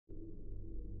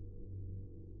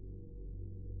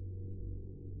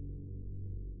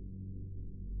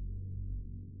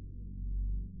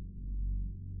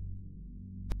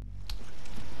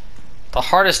The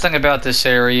hardest thing about this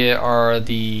area are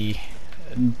the...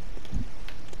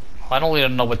 I don't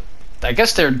even know what... I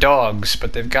guess they're dogs,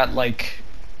 but they've got like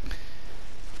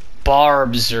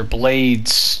barbs or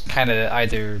blades kind of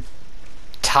either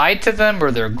tied to them or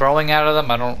they're growing out of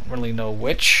them. I don't really know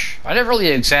which. I never really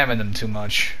examined them too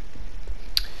much.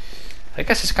 I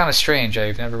guess it's kind of strange.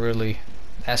 I've never really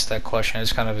asked that question. I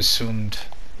just kind of assumed,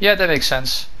 yeah, that makes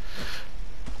sense.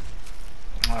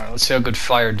 Alright, let's see how good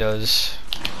fire does.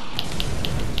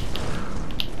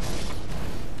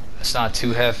 It's not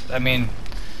too heavy. I mean,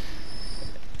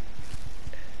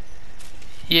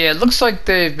 yeah, it looks like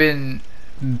they've been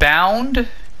bound.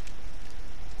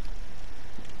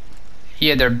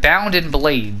 Yeah, they're bound in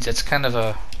blades. That's kind of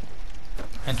a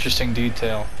interesting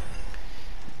detail.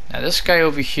 Now this guy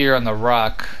over here on the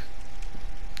rock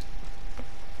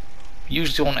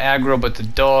usually won't aggro, but the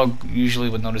dog usually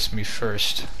would notice me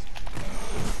first.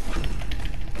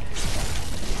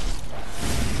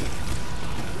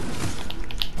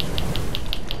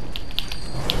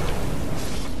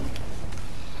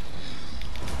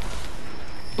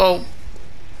 Hello.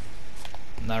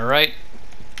 Alright.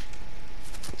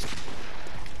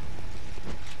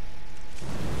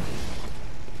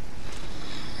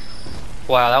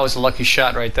 Wow, that was a lucky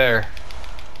shot right there.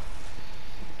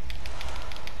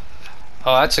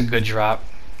 Oh, that's a good drop.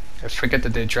 I forget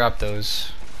that they drop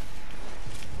those.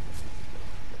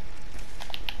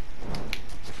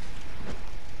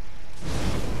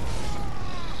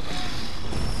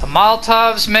 The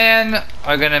Molotovs, man,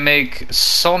 are gonna make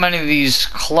so many of these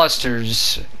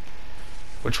clusters,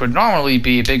 which would normally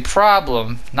be a big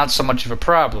problem, not so much of a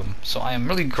problem. So I am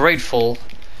really grateful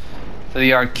for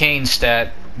the arcane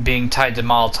stat being tied to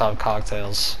Molotov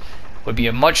cocktails. Would be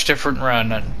a much different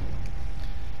run,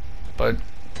 but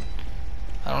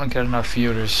I don't get enough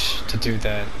viewers to do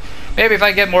that. Maybe if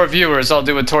I get more viewers, I'll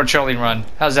do a torch only run.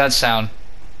 How's that sound?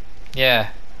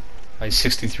 Yeah, my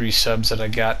 63 subs that I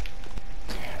got.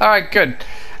 Alright, good.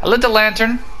 I lit the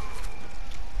lantern.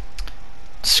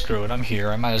 Screw it, I'm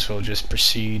here. I might as well just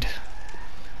proceed.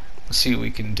 Let's see what we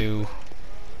can do.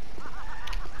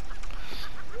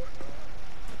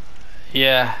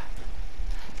 Yeah.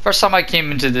 First time I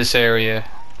came into this area,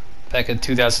 back in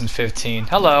 2015.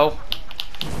 Hello.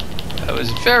 I was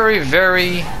very,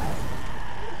 very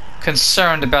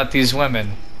concerned about these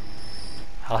women.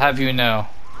 I'll have you know.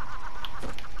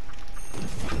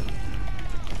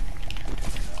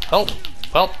 Oh,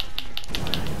 well.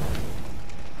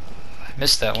 I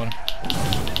missed that one.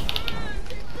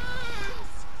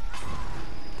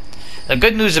 The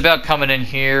good news about coming in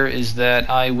here is that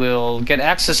I will get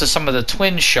access to some of the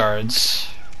twin shards.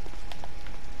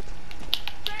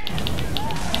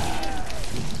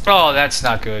 Oh, that's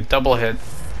not good. Double hit.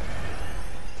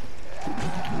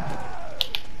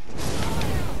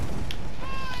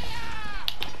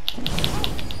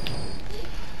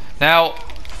 Now,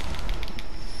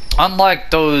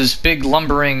 unlike those big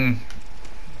lumbering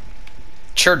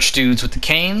church dudes with the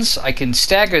canes, I can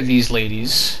stagger these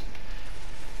ladies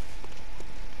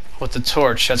with the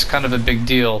torch. That's kind of a big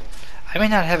deal. I may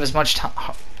not have as much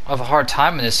of a hard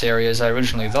time in this area as I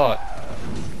originally thought.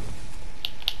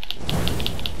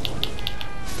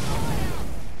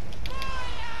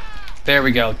 There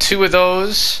we go. 2 of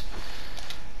those.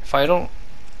 If I don't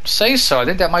say so, I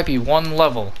think that might be 1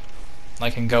 level.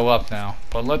 I can go up now.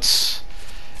 But let's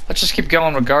just keep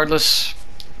going regardless.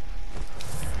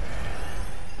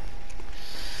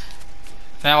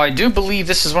 Now I do believe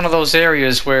this is one of those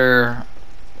areas where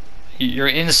your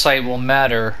insight will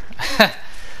matter.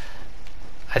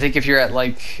 I think if you're at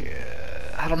like,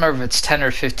 I don't remember if it's 10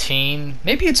 or 15,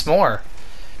 maybe it's more.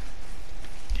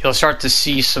 You'll start to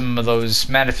see some of those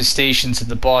manifestations that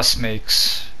the boss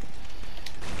makes.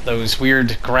 Those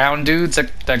weird ground dudes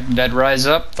that rise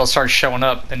up, they'll start showing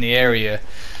up in the area.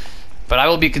 But I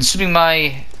will be consuming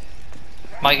my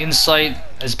insight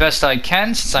as best I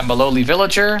can since I'm a lowly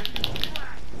villager.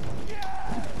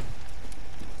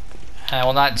 I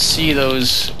will not see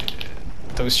those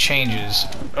changes.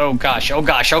 Oh gosh, oh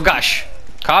gosh, oh gosh.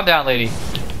 Calm down, lady.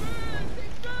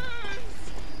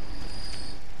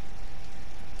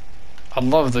 I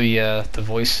love the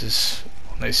voices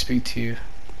when they speak to you.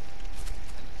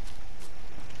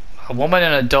 A woman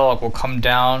and a dog will come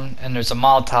down, and there's a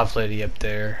Molotov lady up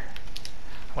there.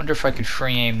 I wonder if I could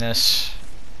free aim this.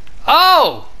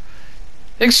 Oh!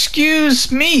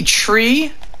 Excuse me,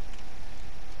 tree!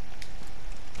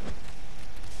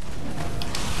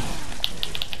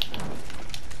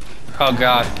 Oh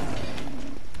god.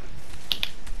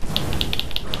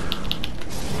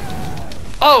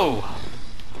 Oh!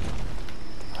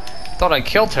 Thought I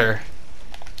killed her.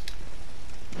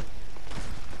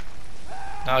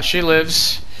 Oh, she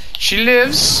lives. She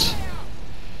lives.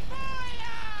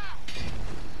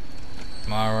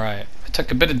 Alright. I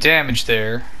took a bit of damage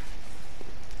there.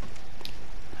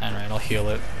 Alright, I'll heal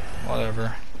it.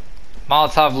 Whatever.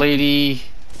 Molotov lady.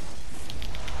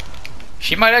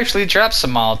 She might actually drop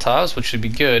some Molotovs, which would be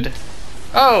good.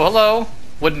 Oh, hello.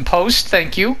 Wooden post,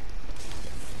 thank you.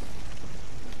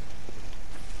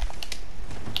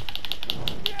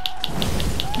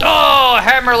 Oh,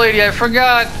 hammer lady, I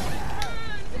forgot.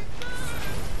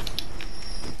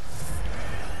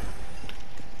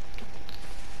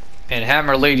 Man,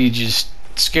 hammer lady just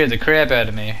scared the crap out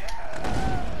of me.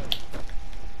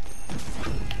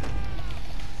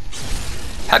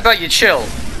 How about you chill?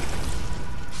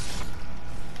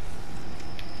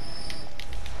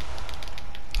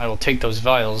 I will take those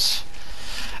vials.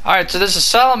 Alright, so there's a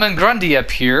Solomon Grundy up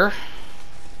here.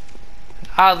 An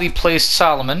oddly placed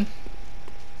Solomon.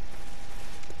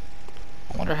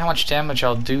 I wonder how much damage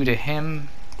I'll do to him.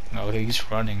 Oh,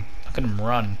 he's running. Look at him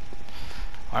run.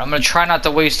 Alright, I'm gonna try not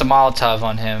to waste a Molotov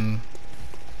on him.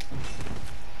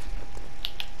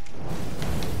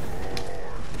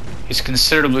 He's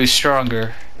considerably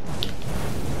stronger.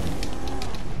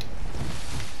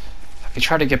 If I can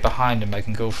try to get behind him, I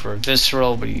can go for a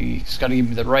visceral, but he's gotta give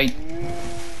me the right.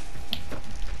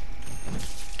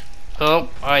 Oh,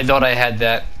 I thought I had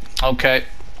that. Okay.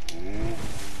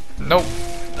 Nope.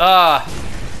 Ah.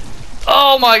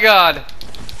 Oh my god.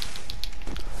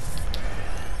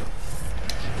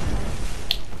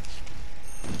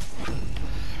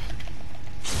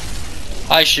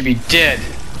 I should be dead.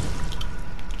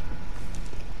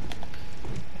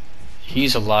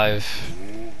 He's alive.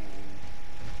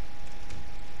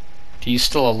 He's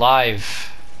still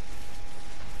alive.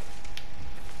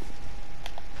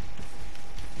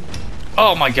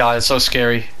 Oh my god, it's so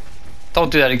scary. Don't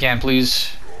do that again,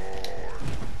 please.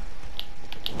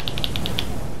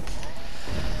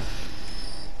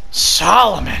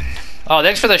 Solomon! Oh,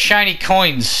 thanks for the shiny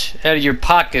coins out of your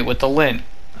pocket with the lint.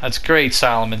 That's great,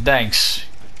 Solomon, thanks.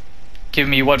 Give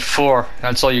me what for?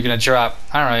 That's all you're gonna drop.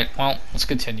 Alright, well, let's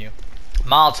continue.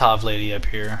 Molotov lady up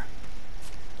here.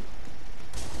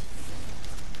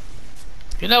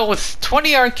 You know, with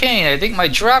 20 arcane, I think my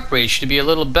drop rate should be a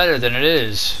little better than it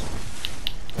is.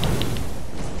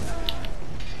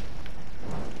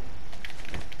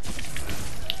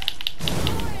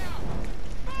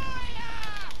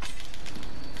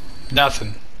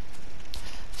 Nothing.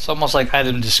 It's almost like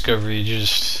item discovery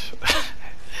just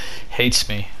hates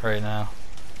me right now.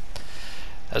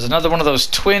 There's another one of those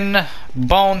twin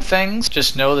bone things.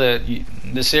 Just know that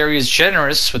this area is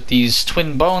generous with these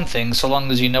twin bone things so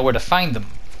long as you know where to find them.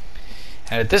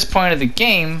 And at this point of the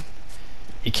game,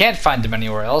 you can't find them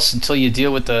anywhere else until you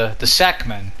deal with the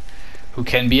sackmen, who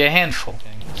can be a handful.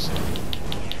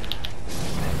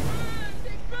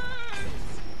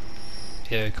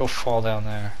 Yeah, go fall down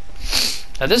there.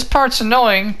 Now this part's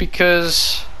annoying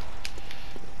because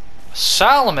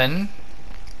Solomon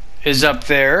is up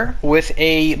there with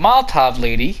a Molotov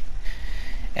lady,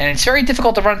 and it's very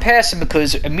difficult to run past him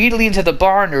because immediately into the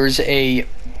barn there's a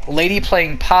lady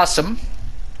playing possum,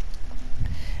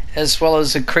 as well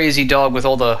as a crazy dog with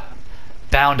all the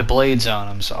bound blades on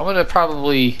him. So I'm gonna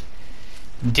probably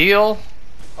deal.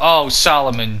 Oh,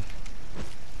 Solomon,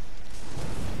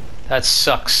 that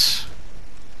sucks.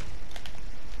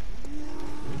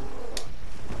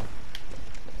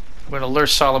 I'm gonna lure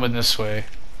Solomon this way.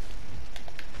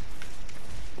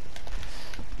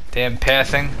 Damn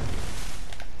pathing.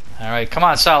 Alright, come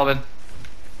on, Solomon.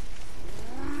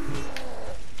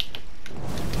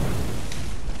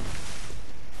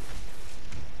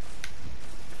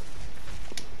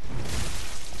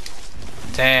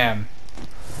 Damn.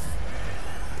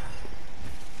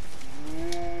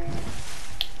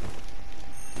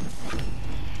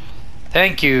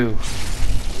 Thank you.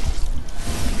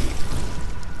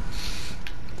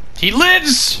 He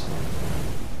lives!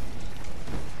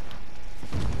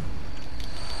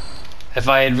 If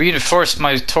I had reinforced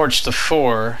my torch to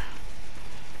 4,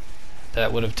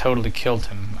 that would have totally killed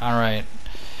him. Alright.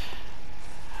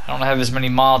 I don't have as many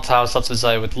Molotovs left as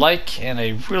I would like, and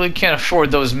I really can't afford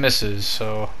those misses,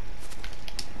 so...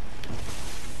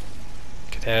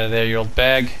 Get out of there, you old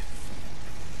bag.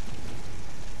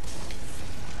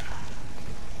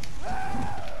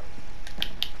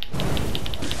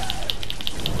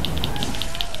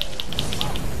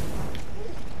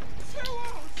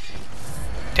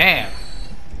 Damn.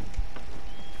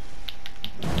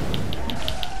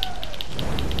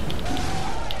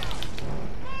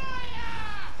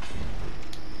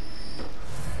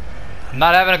 I'm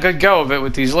not having a good go of it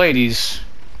with these ladies.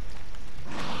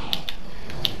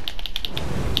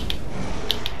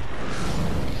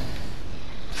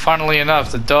 funnily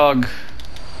enough, the dog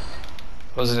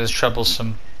wasn't as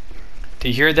troublesome. Do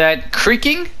you hear that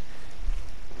creaking?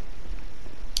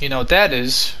 You know what that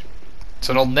is. It's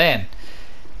an old man.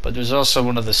 But there's also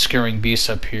one of the scurrying beasts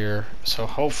up here. So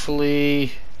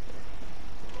hopefully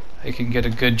I can get a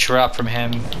good drop from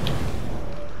him.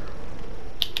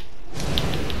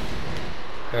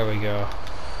 There we go.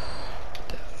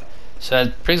 So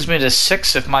that brings me to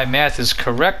 6 if my math is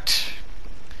correct.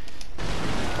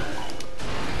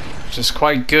 Which is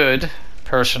quite good,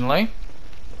 personally.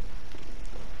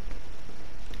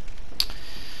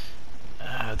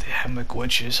 The Hemwick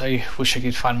Witches. I wish I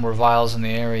could find more vials in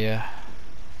the area.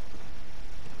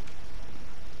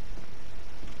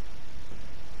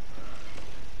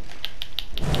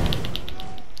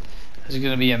 There's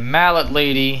gonna be a mallet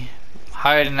lady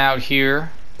hiding out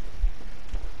here.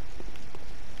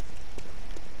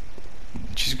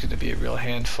 She's gonna be a real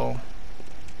handful.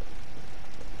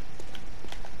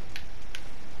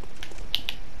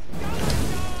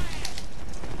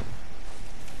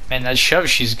 Man, that shove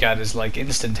she's got is like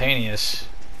instantaneous.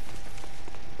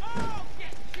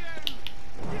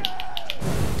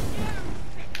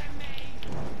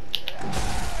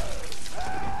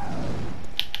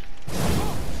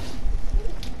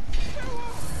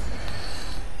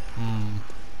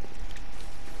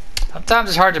 Sometimes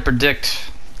it's hard to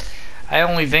predict. I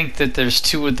only think that there's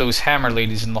 2 of those hammer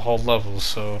ladies in the whole level,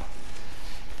 so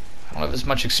I don't have as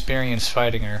much experience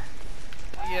fighting her.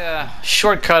 Yeah,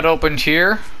 shortcut opened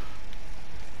here.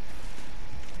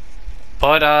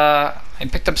 But I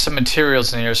picked up some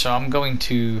materials in here, so I'm going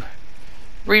to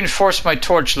reinforce my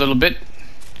torch a little bit.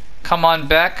 Come on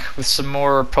back with some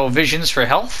more provisions for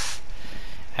health.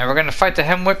 And we're going to fight the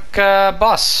Hemwick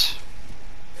boss.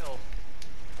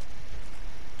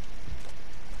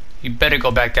 You better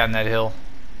go back down that hill.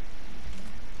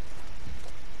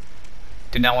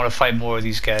 Do not want to fight more of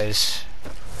these guys.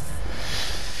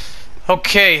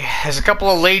 Okay, there's a couple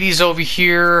of ladies over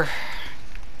here.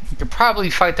 You could probably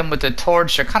fight them with the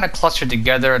torch. They're kind of clustered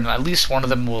together, and at least one of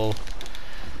them will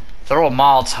throw a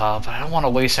Molotov. But I don't want to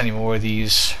waste any more of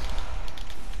these.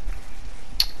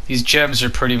 These gems are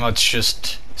pretty much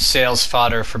just sales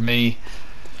fodder for me.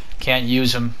 Can't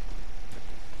use them.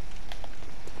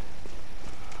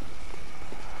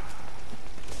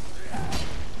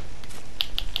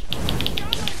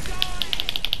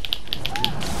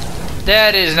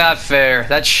 That is not fair.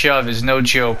 That shove is no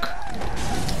joke.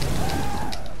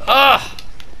 Ugh!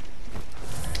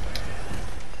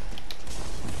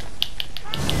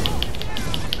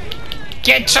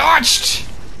 Get torched!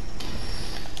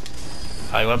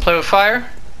 Oh, you wanna play with fire?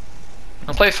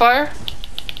 Wanna play fire?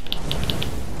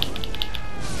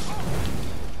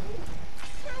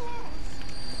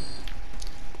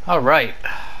 Alright.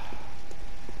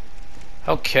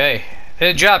 Okay. They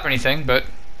didn't drop anything, but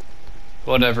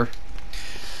whatever.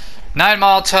 9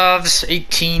 Molotovs,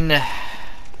 18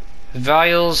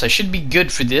 vials. I should be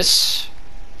good for this.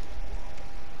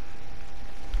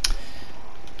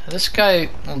 This guy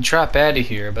will drop out of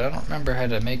here, but I don't remember how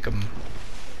to make him.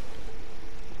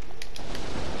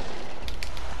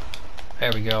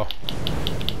 There we go.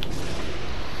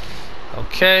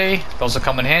 Okay, those will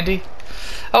come in handy.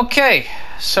 Okay,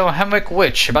 so Hemwick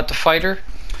Witch, about to fight her.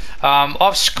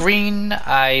 Off screen,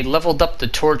 I leveled up the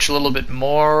torch a little bit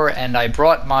more, and I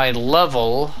brought my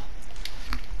level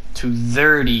to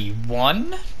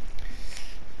 31.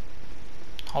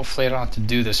 Hopefully I don't have to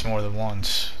do this more than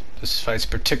once. This fight's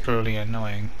particularly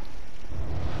annoying.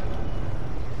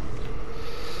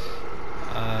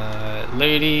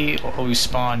 Lady will always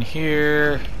spawn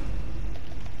here.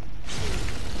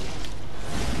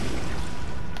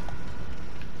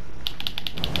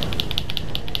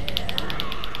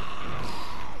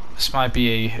 This might be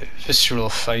a visceral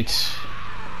fight.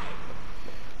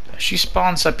 She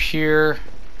spawns up here,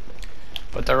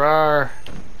 but there are...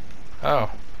 Oh.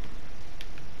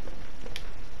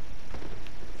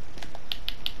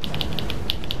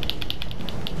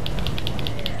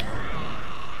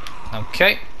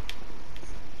 Okay.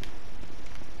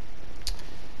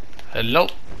 Hello.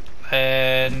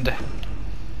 And...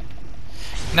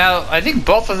 Now, I think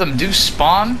both of them do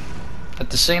spawn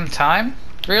at the same time.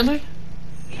 Really?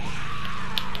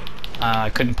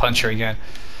 I couldn't punch her again.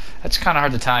 That's kind of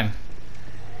hard to time.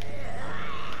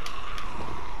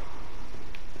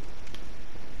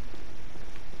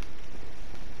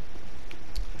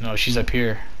 No, she's up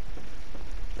here.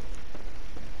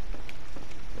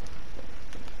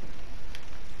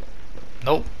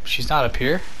 Nope, she's not up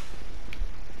here.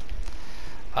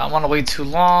 I don't want to wait too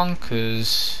long,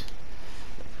 because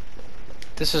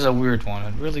this is a weird one.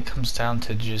 It really comes down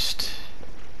to just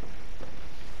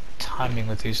timing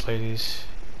with these ladies.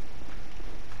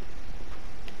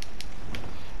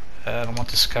 I don't want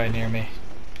this guy near me.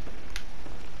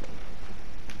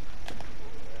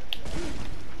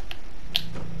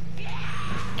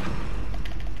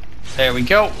 There we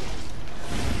go.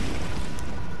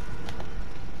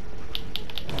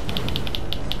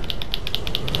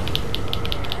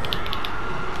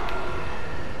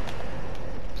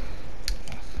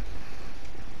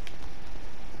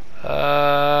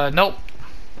 Nope.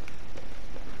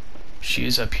 She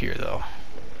is up here, though.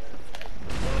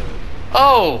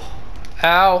 Oh!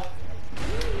 Ow.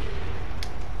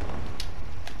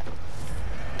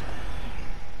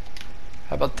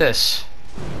 How about this?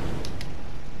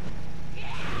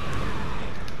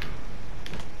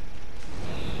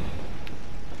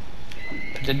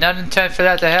 I did not intend for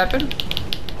that to happen.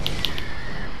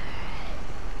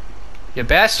 You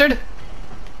bastard!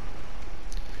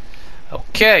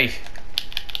 Okay.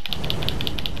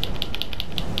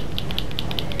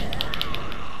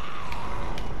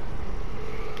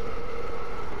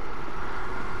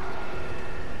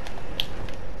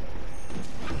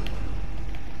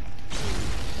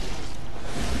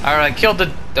 Alright, I killed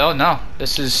the... Oh no,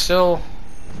 this is still...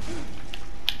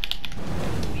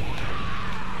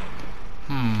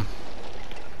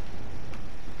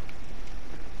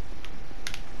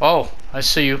 Oh, I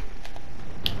see you.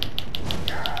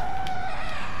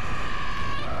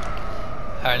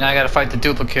 Alright, now I gotta fight the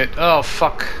duplicate. Oh,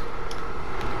 fuck.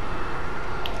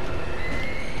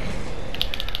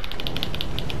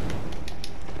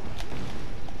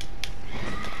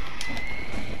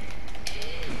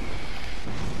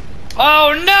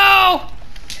 Oh, no!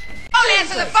 Don't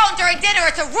answer the phone during dinner,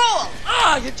 it's a rule!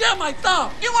 Ah, you jammed my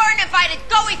thumb! You weren't invited,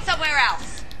 go eat somewhere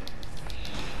else!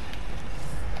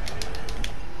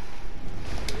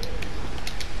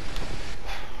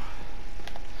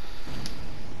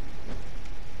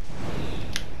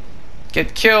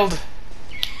 Get killed.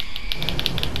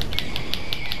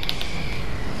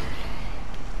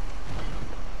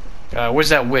 Where's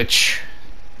that witch?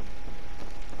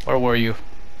 Where were you?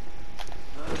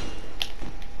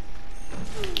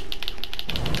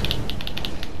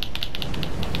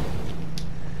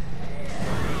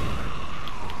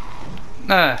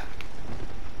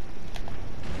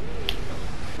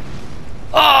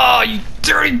 Oh, you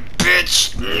dirty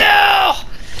bitch! No!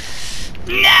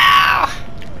 No!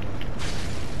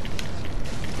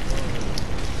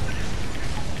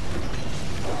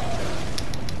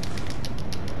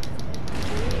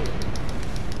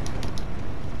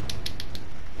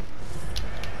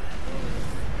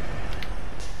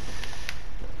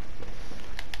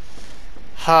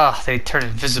 Ah, they turn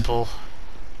invisible.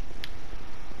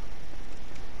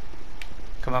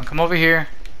 Come on, come over here.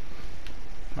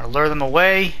 I'm gonna lure them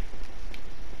away.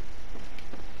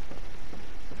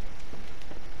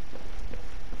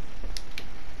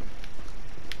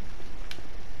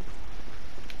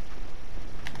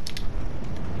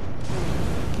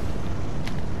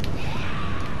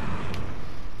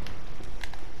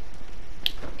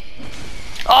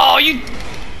 Oh, you...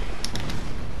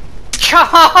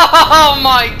 Oh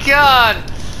my god!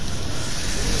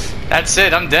 That's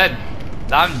it, I'm dead.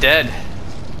 I'm dead.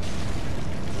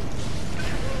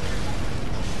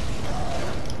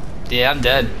 Yeah, I'm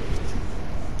dead.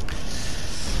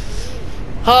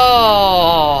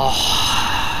 Oh,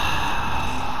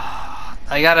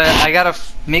 I gotta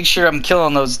make sure I'm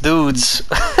killing those dudes.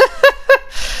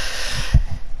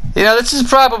 You know, this is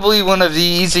probably one of the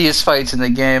easiest fights in the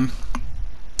game,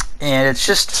 and it's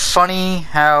just funny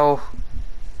how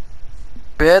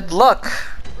bad luck.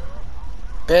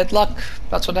 Bad luck.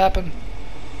 That's what happened.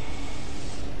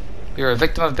 You're a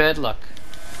victim of bad luck.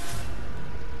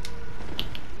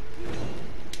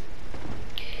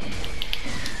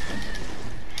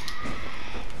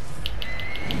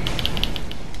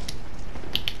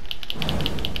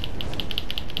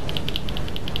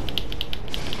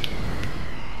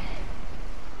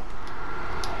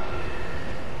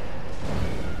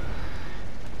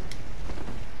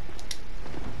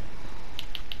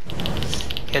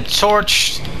 Get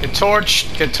torched, get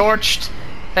torched, get torched.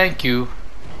 Thank you.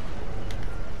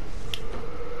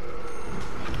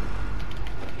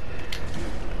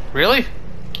 Really?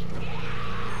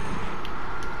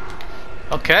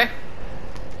 Okay.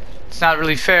 It's not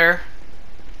really fair.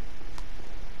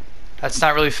 That's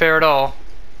not really fair at all.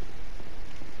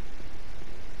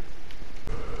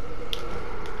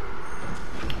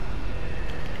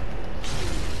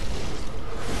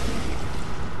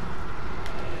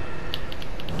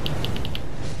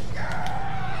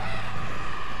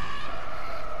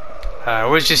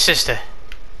 Where's your sister?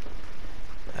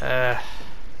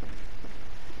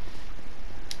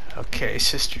 Okay,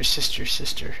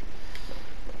 sister.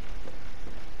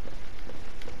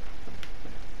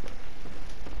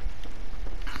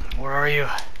 Where are you?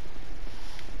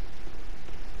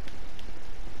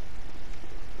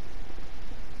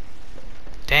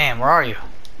 Damn, where are you?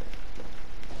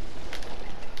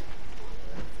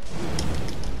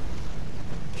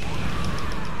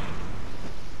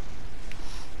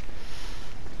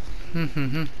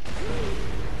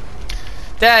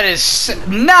 That is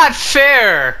not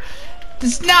fair!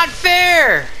 It's not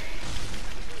fair!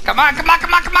 Come on, come on,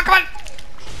 come on, come on, come on!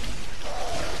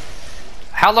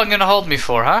 How long gonna hold me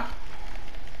for, huh?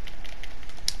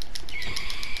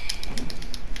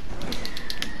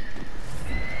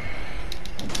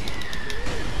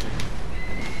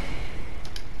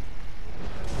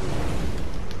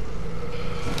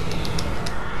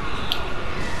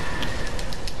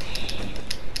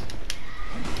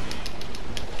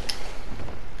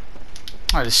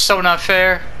 That is so not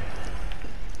fair.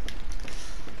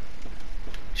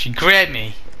 She grabbed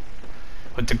me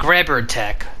with the grabber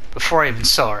attack before I even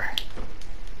saw her.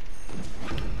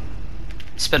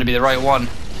 This better be the right one.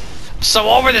 I'm so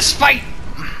over this fight!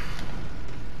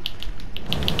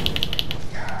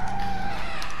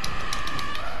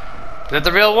 Is that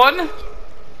the real one?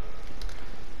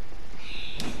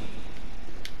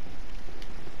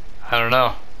 I don't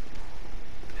know.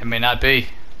 It may not be.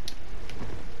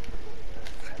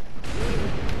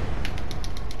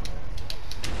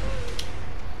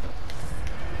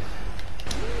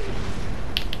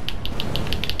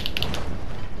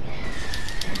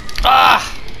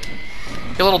 Ah!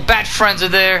 Your little bat friends are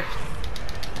there.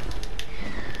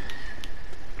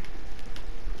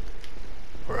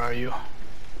 Where are you?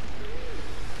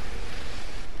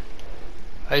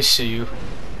 I see you.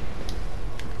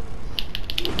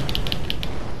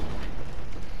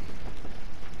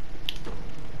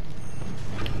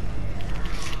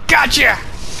 Gotcha!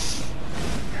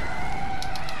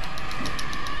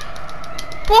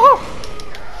 Woohoo!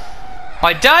 Am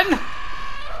I done?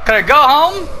 Can I go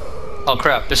home? Oh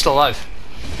crap, they're still alive.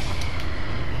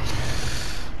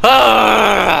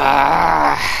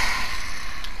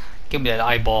 Give me that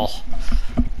eyeball.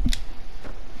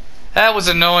 That was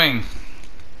annoying.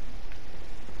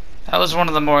 That was one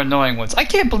of the more annoying ones. I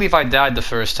can't believe I died the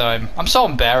first time. I'm so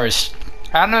embarrassed.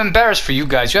 I'm embarrassed for you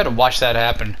guys. You had to watch that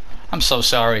happen. I'm so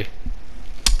sorry.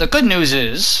 The good news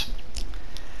is,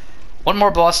 one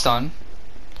more boss done.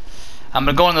 I'm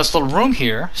gonna go in this little room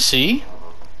here. See?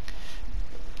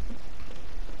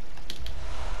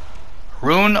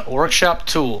 Rune Workshop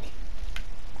Tool.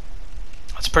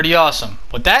 That's pretty awesome.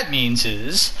 What that means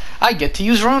is I get to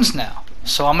use runes now.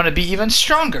 So I'm gonna be even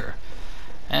stronger.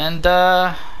 And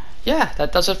yeah,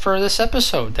 that does it for this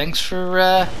episode. Thanks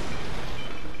for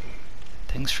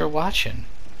watching.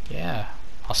 Yeah.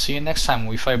 I'll see you next time when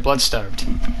we fight Bloodstarved.